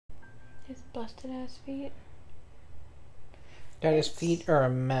His busted ass feet. God, his feet are a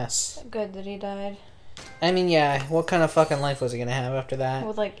mess. Good that he died. I mean, yeah, what kind of fucking life was he gonna have after that?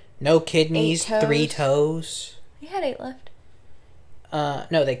 With like no kidneys, 8 toes. 3 toes. He had 8 left.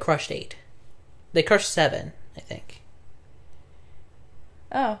 No, they crushed 8. They crushed 7, I think.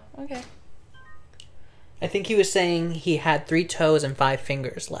 Oh, okay. I think he was saying he had 3 toes and 5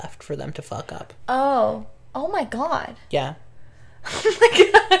 fingers left for them to fuck up. Oh. Oh my god. Yeah. Oh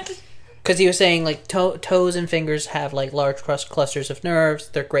my god. Because he was saying, like, toes and fingers have, like, large clusters of nerves.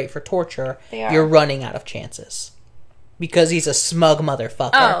 They're great for torture. They are. You're running out of chances. Because he's a smug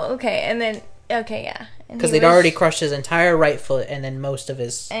motherfucker. Oh, okay. And then, okay, yeah. Because they'd already crushed his entire right foot and then most of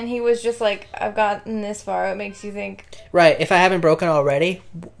his... And he was just like, I've gotten this far. It makes you think... Right. If I haven't broken already,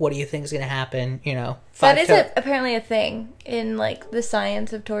 what do you think is going to happen? You know, that is apparently a thing in, like, the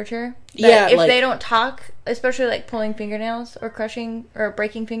science of torture. Yeah, if like, they don't talk, especially, like, pulling fingernails or crushing or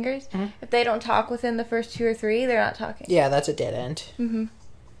breaking fingers, if they don't talk within the first 2 or 3, they're not talking. Yeah, that's a dead end. Mm-hmm.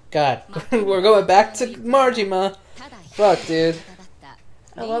 God. We're going back to Majima. Fuck, dude.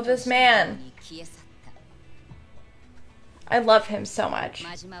 I love this man. I love him so much.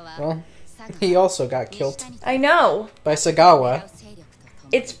 Well, he also got killed. I know. By Sagawa.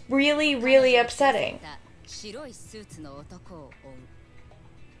 It's really, really upsetting.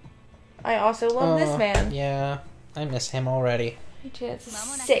 I also love this man. Yeah, I miss him already. It's a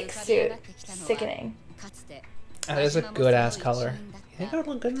sick suit. Sickening. That is a good-ass color. You think I would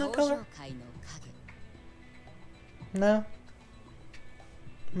look good in that color? No?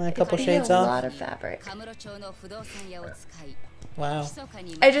 Am I a couple shades a off? lot of fabric. Wow.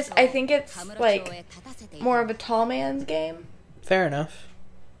 I think it's, like, more of a tall man's game. Fair enough.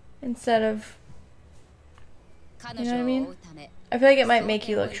 Instead of... You know what I mean? I feel like it might make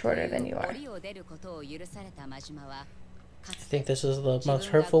you look shorter than you are. I think this is the most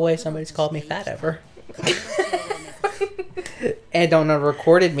hurtful way somebody's called me fat ever. And on a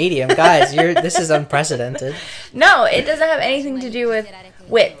recorded medium. Guys, this is unprecedented. No, it doesn't have anything to do with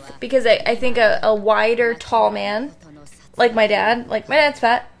width. Because I think a wider, tall man, like my dad's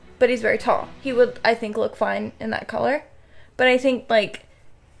fat, but he's very tall. He would, I think, look fine in that color. But I think, like,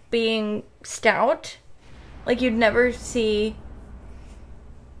 being stout, like, you'd never see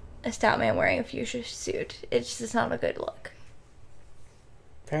a stout man wearing a fuchsia suit. It's just not a good look.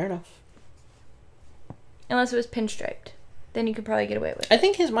 Fair enough. Unless it was pinstriped. Then you could probably get away with it. I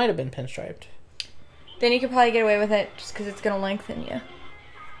think his might have been pinstriped. Then you could probably get away with it just because it's going to lengthen you.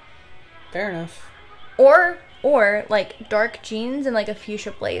 Fair enough. Or, like, dark jeans and, like, a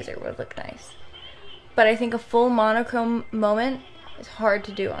fuchsia blazer would look nice. But I think a full monochrome moment is hard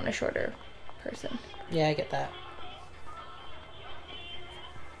to do on a shorter person. Yeah, I get that.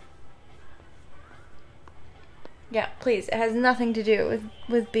 Yeah, please. It has nothing to do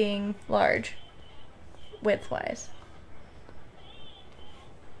with being large, width-wise.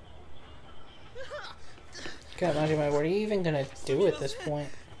 God, Majima, what are you even gonna do at this point?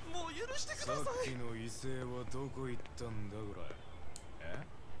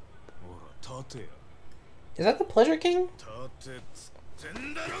 Is that the Pleasure King? I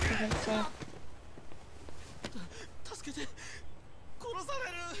think so.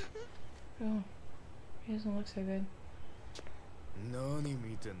 Oh, he doesn't look so good.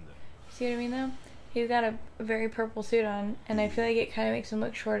 See what I mean, though? He's got a very purple suit on, and I feel like it kind of makes him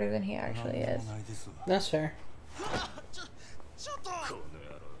look shorter than he actually is. That's fair.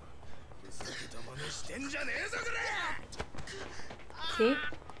 See?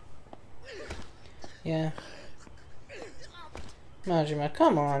 Yeah. Majima,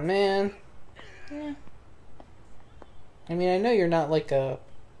 come on, man. Yeah. I mean, I know you're not like a...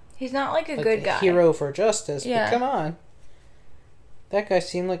 He's not like a good guy. hero for justice, Yeah. but come on. That guy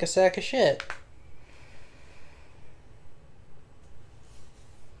seemed like a sack of shit.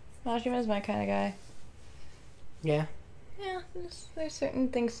 Majima's my kind of guy. Yeah. Yeah, there's certain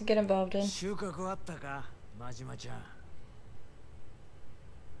things to get involved in.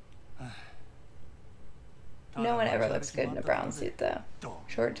 No one ever looks good in a brown suit, though.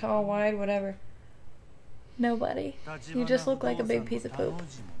 Short, tall, wide, whatever. Nobody. You just look like a big piece of poop.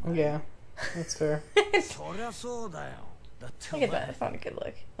 Yeah, that's fair. Look at that. It's not a good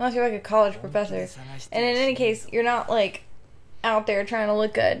look. Unless you're like a college professor. And in any case, you're not like out there trying to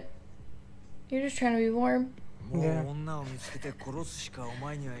look good. You're just trying to be warm. Yeah. Doesn't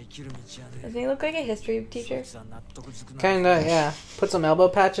he look like a history teacher? Kinda, yeah. Put some elbow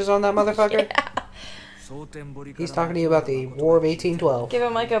patches on that motherfucker. Yeah. He's talking to you about the War of 1812. Give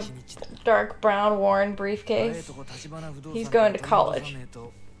him like a dark brown worn briefcase. He's going to college.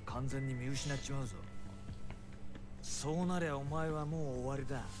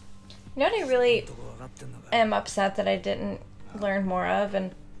 You know what I really am upset that I didn't learn more of,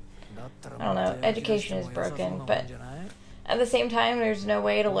 and I don't know, education is broken, but at the same time, there's no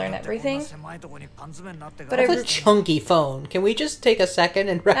way to learn everything. But That's a chunky phone. Can we just take a second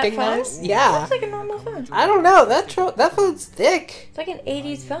and recognize? phone? Yeah. It looks like a normal phone. I don't know. That phone's thick. It's like an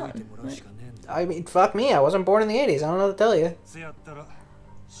 80s phone. I mean, fuck me. I wasn't born in the 80s. I don't know what to tell you.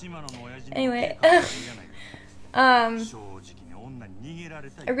 Anyway, I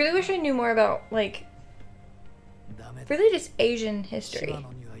really wish I knew more about, like, really just Asian history.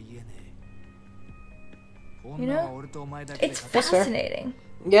 You know? It's fascinating.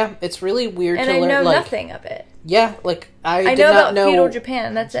 Yeah, it's really weird and to learn. And I know like, nothing of it. Yeah, like, I did know not about feudal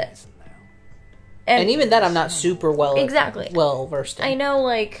Japan, that's it. And even that I'm not super well versed in. I know,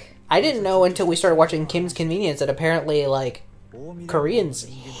 like... I didn't know until we started watching Kim's Convenience that apparently, like, Koreans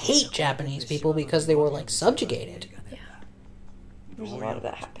hate Japanese people because they were, like, subjugated. Yeah. There's a lot of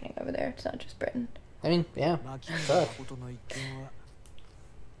that happening over there. It's not just Britain. I mean, yeah. Fuck.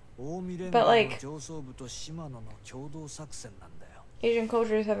 But, like, Asian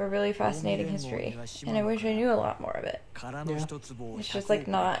cultures have a really fascinating history, and I wish I knew a lot more of it. Yeah. It's just, like,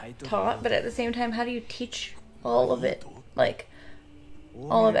 not taught, but at the same time, how do you teach all of it? Like,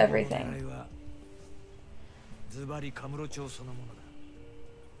 all of everything.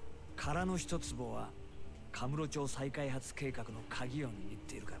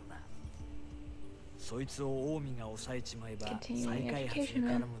 Continuing education,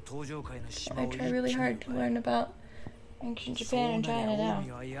 man. I try really hard to learn about ancient Japan and China now.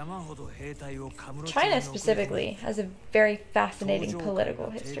 China specifically has a very fascinating political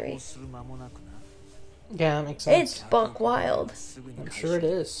history. Yeah, that makes sense. It's buck wild. I'm sure it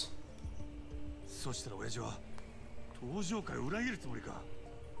is.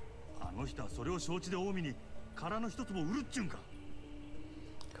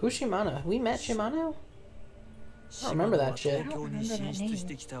 Who's Shimano? We met Shimano? I don't remember that shit. I don't remember that name.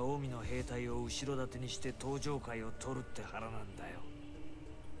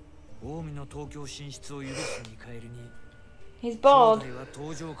 He's bald.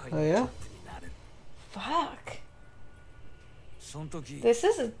 Oh yeah? Fuck. This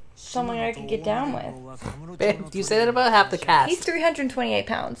is someone I could get down with. Babe, you say that about half the cast. He's 328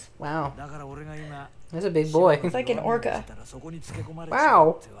 pounds. Wow. That's a big boy. It's like an orca.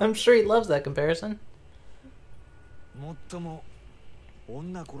 Wow. I'm sure he loves that comparison.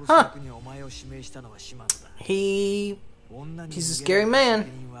 Huh. He's a scary man.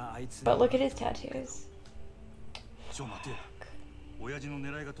 But look at his tattoos.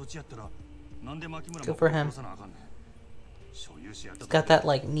 Good for him. He's got that,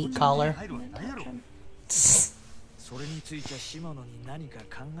 like, neat collar.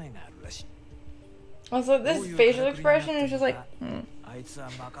 Also, this facial expression is just like,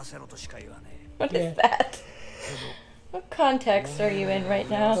 What is that? What context are you in right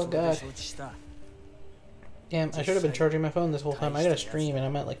now? Oh god. Damn, I should have been charging my phone this whole time. I got a stream and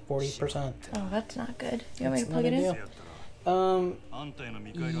I'm at like 40%. Oh, that's not good. You want me to plug it in?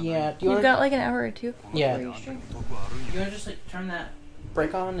 Yeah. You've got like an hour or two. Yeah. You want to just like turn that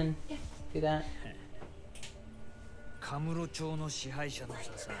brake on and do that?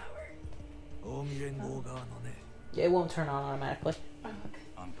 Yeah, it won't turn on automatically.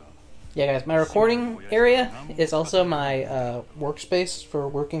 Yeah, guys, my recording area is also my workspace for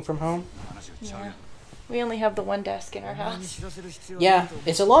working from home. Yeah. We only have the one desk in our house. Yeah,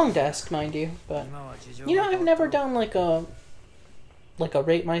 it's a long desk, mind you, but you know, I've never done like a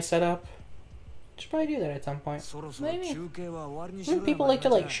rate my setup. Should probably do that at some point. Maybe. People like to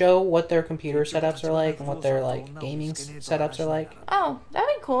like show what their computer setups are like and what their like gaming setups are like. Oh, that'd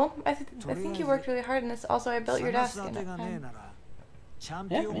be cool. I think you worked really hard in this. Also, I built your desk, and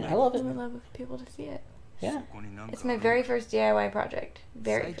yeah, I mean, I love it. I would love people to see it. Yeah. It's my very first DIY project.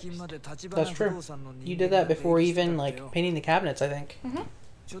 Very first. That's true. You did that before even like painting the cabinets, I think.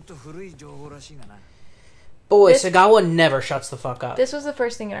 Boy, Sagawa never shuts the fuck up. This was the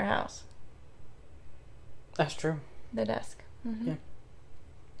first thing in our house. That's true. The desk. Yeah.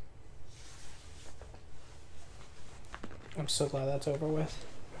 I'm so glad that's over with.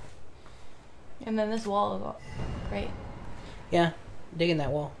 And then this wall is all great. Yeah, digging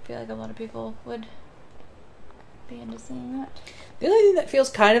that wall. I feel like a lot of people would be into seeing that. The only thing that feels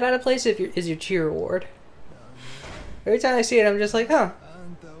kind of out of place is your cheer award. Every time I see it, I'm just like, huh.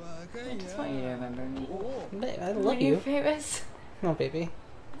 I just want you to remember me. I love you. You're famous. No, baby.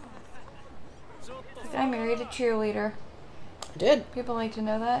 I married a cheerleader. I did. People like to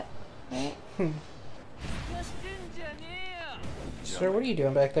know that, right? Sir, what are you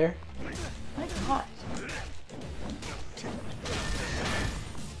doing back there? My God.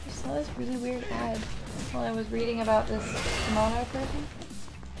 Just saw this really weird ad while I was reading about this mono person.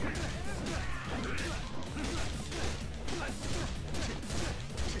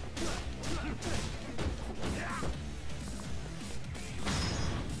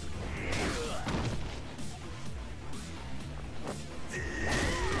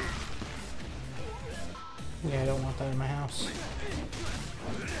 Yeah, I don't want that in my house.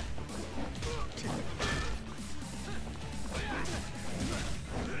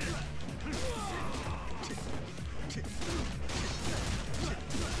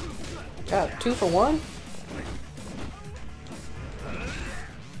 God, 2 for 1?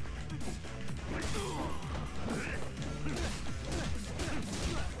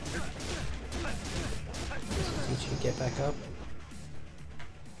 Did you get back up?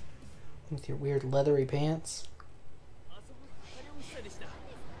 With your weird leathery pants?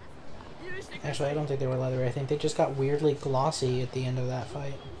 Actually, I don't think they were leathery. I think they just got weirdly glossy at the end of that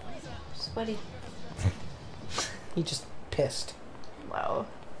fight. Sweaty. He just pissed. Wow.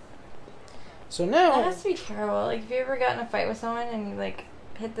 So now... That has to be terrible. Like, have you ever gotten in a fight with someone and you, like,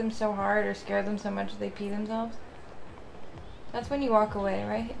 hit them so hard or scare them so much that they pee themselves? That's when you walk away,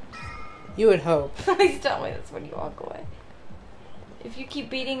 right? You would hope. Please tell me that's when you walk away. If you keep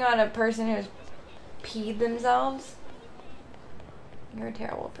beating on a person who's peed themselves, you're a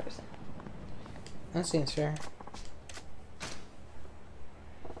terrible person. That seems fair.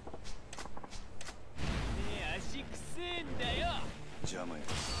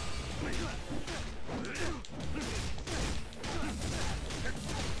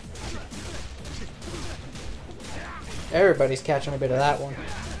 Everybody's catching a bit of that one.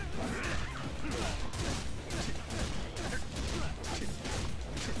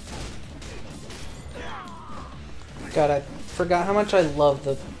 God, I forgot how much I love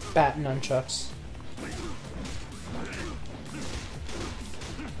the bat nunchucks.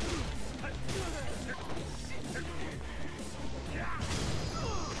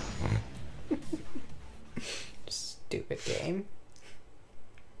 Stupid game.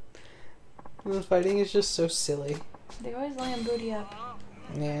 The fighting is just so silly. They always laying booty up.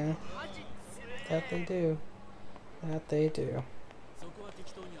 Yeah. That they do. That they do.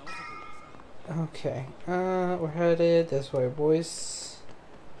 Okay. We're headed this way, boys.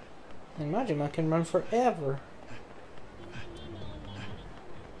 And Majima can run forever.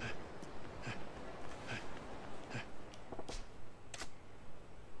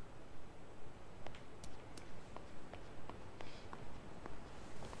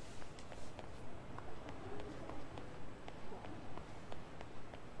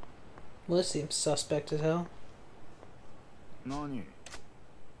 Well, this seems suspect as hell. 何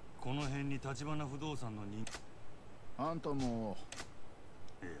この辺に立花不動産の人あんたも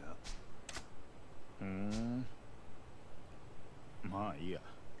いやまあいいや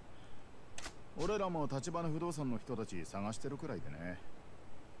俺らも立花不動産の人たち探してるくらいでね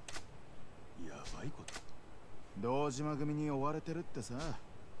やばいこと堂島組に追われてるってさ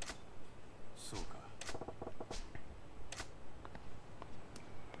そうか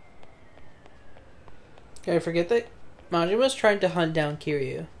Okay, forget that Majima's trying to hunt down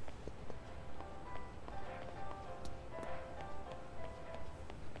Kiryu.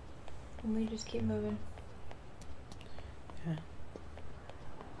 And we just keep moving. Yeah.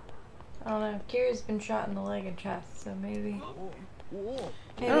 I don't know. Kiryu's been shot in the leg and chest, so maybe... Oh.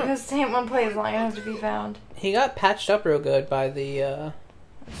 Because Saint one plays long enough to be found. He got patched up real good by the, Oh,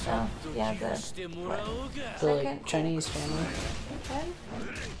 yeah, the like, Chinese family. Chen?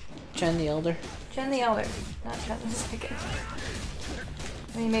 Chen the Elder. Chen the Elder, not Chen the Second.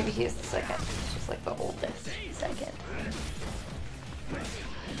 I mean, maybe he's the second. It's just like the oldest second.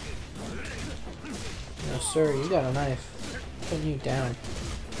 No, sir, you got a knife. Putting you down.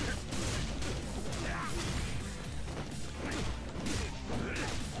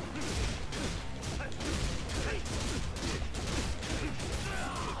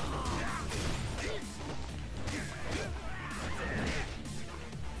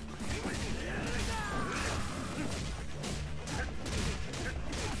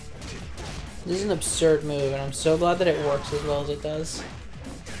 This is an absurd move, and I'm so glad that it works as well as it does.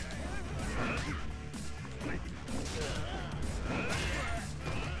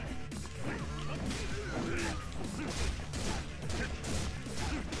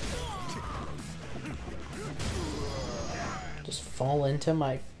 Just fall into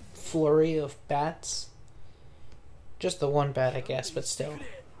my flurry of bats. Just the one bat, I guess, but still.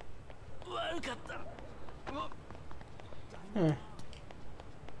 Hmm.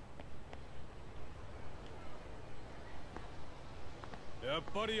 やっ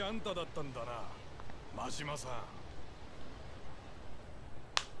ぱりあんただったんだな、真島さん。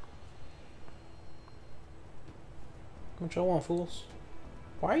What y'all want, fools?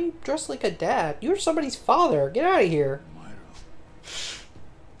 Why are you dressed like a dad? You're somebody's father. Get out of here.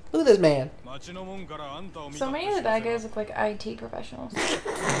 Look at this man. So many of the bad guys look like IT professionals.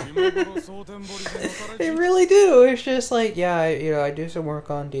 They really do. It's just like, yeah, I do some work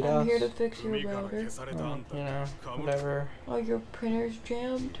on DDoS. I'm here to fix your router. Whatever. Oh, your printer's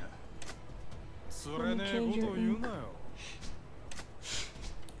jammed. Let me change your ink.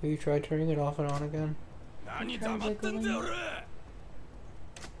 Have you tried turning it off and on again?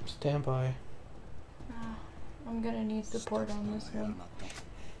 Stand by. I'm gonna need support on this one.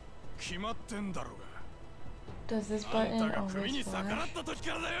 Does this button always flash?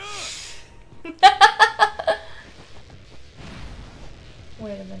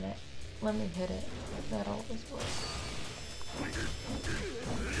 Wait a minute. Let me hit it. That always works.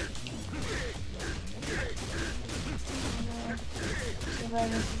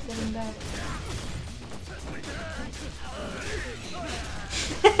 Survivors is getting back.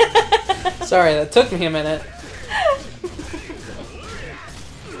 Sorry, that took me a minute.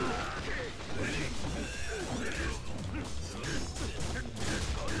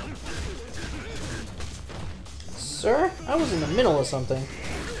 Sir, I was in the middle of something.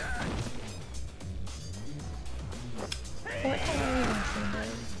 What time are we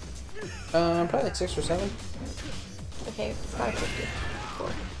gonna Probably like 6 or 7. Okay, it's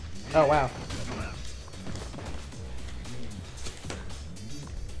 5:54. Oh, wow.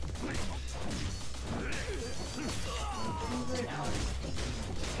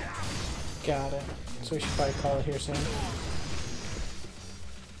 Got it. So we should probably call it here soon.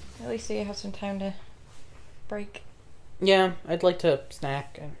 At least so you have some time to break. Yeah, I'd like to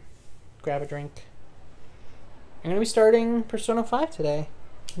snack and grab a drink. I'm gonna be starting Persona 5 today.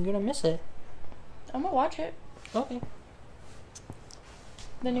 I'm gonna miss it. I'm gonna watch it. Okay.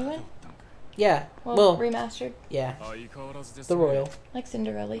 The new one? Yeah. Well, remastered. Yeah. The Royal. Like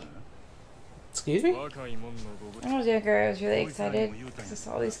Cinderella. Excuse me? When I was younger, I was really excited because I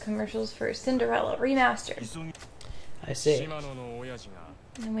saw these commercials for Cinderella Remastered. I see. And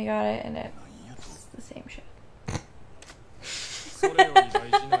then we got it, and it's the same shit.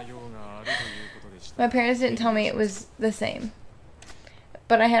 My parents didn't tell me it was the same.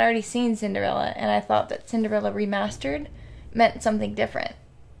 But I had already seen Cinderella, and I thought that Cinderella Remastered meant something different.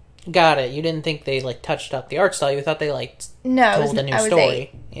 Got it. You didn't think they, like, touched up the art style. You thought they, like, told a new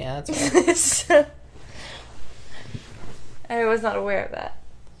story. 8. Yeah, that's fine. I was not aware of that.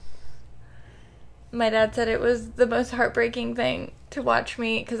 My dad said it was the most heartbreaking thing to watch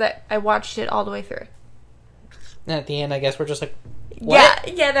me, because I watched it all the way through. And at the end, I guess we're just like,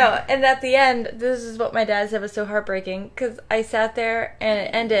 what? Yeah, no. And at the end, this is what my dad said was so heartbreaking, because I sat there and it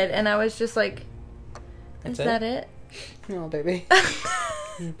ended, and I was just like, is that it? No, baby.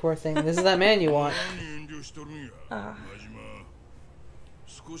 You poor thing. This is that man you want.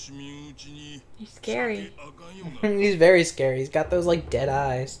 He's scary. He's very scary. He's got those, like, dead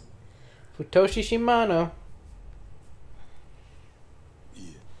eyes. Futoshi Shimano.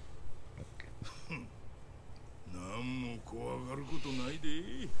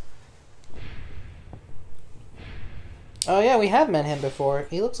 Oh yeah, we have met him before.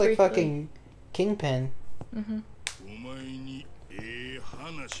 He looks like Briefly. fucking Kingpin. Mm-hmm.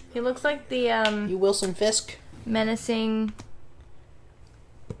 He looks like the You Wilson Fisk. menacing.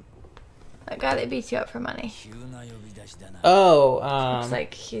 That guy that beats you up for money. Oh, Looks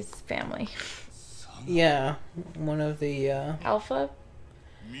like his family. yeah, one of the Alpha?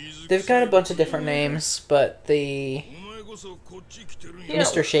 they've got a bunch of different names, but the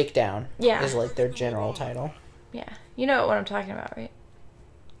Mr. Shakedown Yeah. is like their general title. Yeah. You know what I'm talking about, right?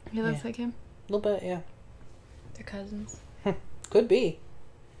 He looks Yeah. like him. A little bit, yeah. They're cousins. Could be.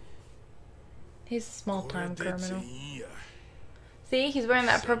 He's a small-time criminal. See, he's wearing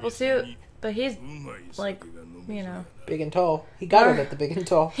that purple suit, but he's, like, you know. Big and tall. He got it at the big and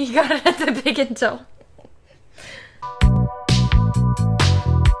tall. He got it at the big and tall.